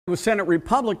Senate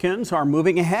Republicans are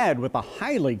moving ahead with a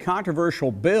highly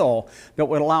controversial bill that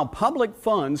would allow public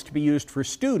funds to be used for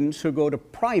students who go to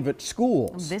private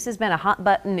schools. This has been a hot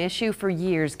button issue for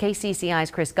years. KCCI's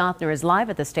Chris Gothner is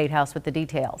live at the State House with the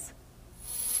details.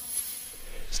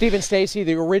 Stephen Stacy,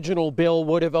 the original bill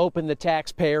would have opened the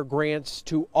taxpayer grants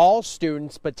to all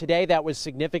students, but today that was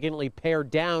significantly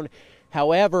pared down.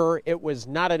 However, it was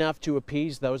not enough to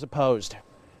appease those opposed.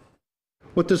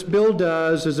 What this bill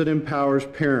does is it empowers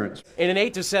parents. In an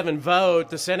 8-7 vote,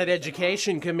 the Senate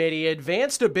Education Committee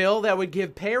advanced a bill that would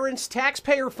give parents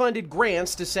taxpayer-funded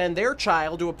grants to send their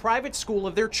child to a private school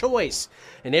of their choice.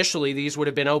 Initially, these would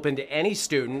have been open to any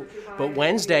student, but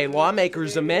Wednesday,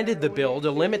 lawmakers amended the bill to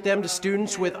limit them to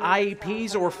students with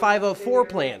IEPs or 504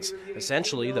 plans,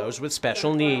 essentially those with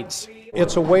special needs.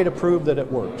 It's a way to prove that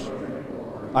it works.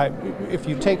 If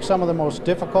you take some of the most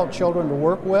difficult children to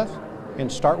work with and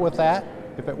start with that,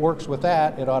 if it works with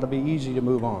that, it ought to be easy to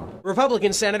move on.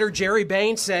 Republican Senator Jerry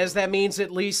Bain says that means at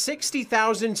least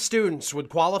 60,000 students would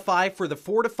qualify for the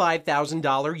 $4,000 to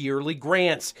 $5,000 yearly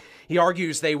grants. He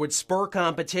argues they would spur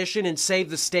competition and save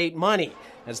the state money,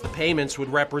 as the payments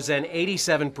would represent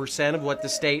 87% of what the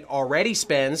state already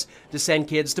spends to send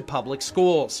kids to public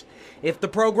schools. If the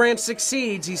program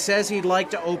succeeds, he says he'd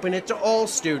like to open it to all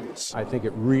students. I think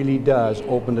it really does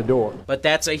open the door. But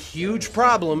that's a huge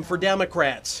problem for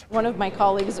Democrats. One of my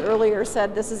colleagues earlier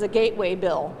said this is a gateway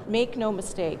bill. Make no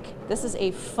mistake, this is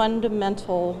a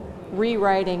fundamental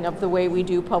rewriting of the way we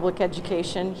do public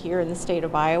education here in the state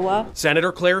of Iowa.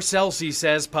 Senator Claire Celsey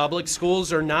says public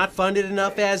schools are not funded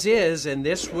enough as is, and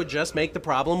this would just make the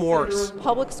problem worse.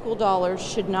 Public school dollars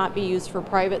should not be used for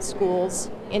private schools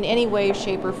in any way,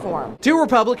 shape, or form. Two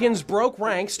Republicans broke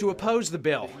ranks to oppose the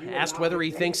bill. Asked whether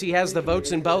he thinks he has the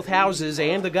votes in both houses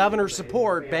and the governor's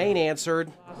support, Bain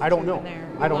answered, I don't know.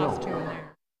 I don't know.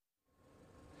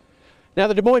 Now,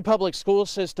 the Des Moines public school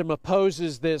system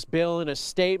opposes this bill. In a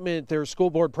statement, their school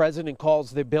board president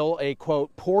calls the bill a,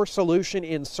 quote, poor solution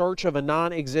in search of a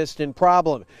non-existent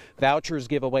problem. Vouchers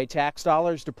give away tax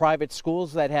dollars to private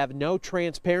schools that have no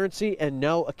transparency and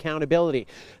no accountability.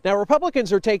 Now,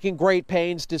 Republicans are taking great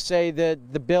pains to say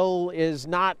that the bill is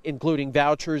not including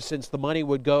vouchers, since the money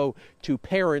would go to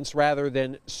parents rather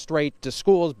than straight to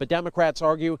schools. But Democrats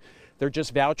argue they're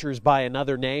just vouchers by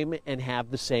another name and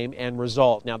have the same end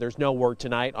result. Now, there's no word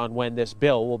tonight on when this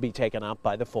bill will be taken up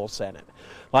by the full Senate.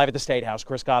 Live at the State House,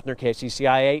 Chris Gothner,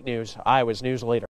 KCCI 8 News, Iowa's news leader.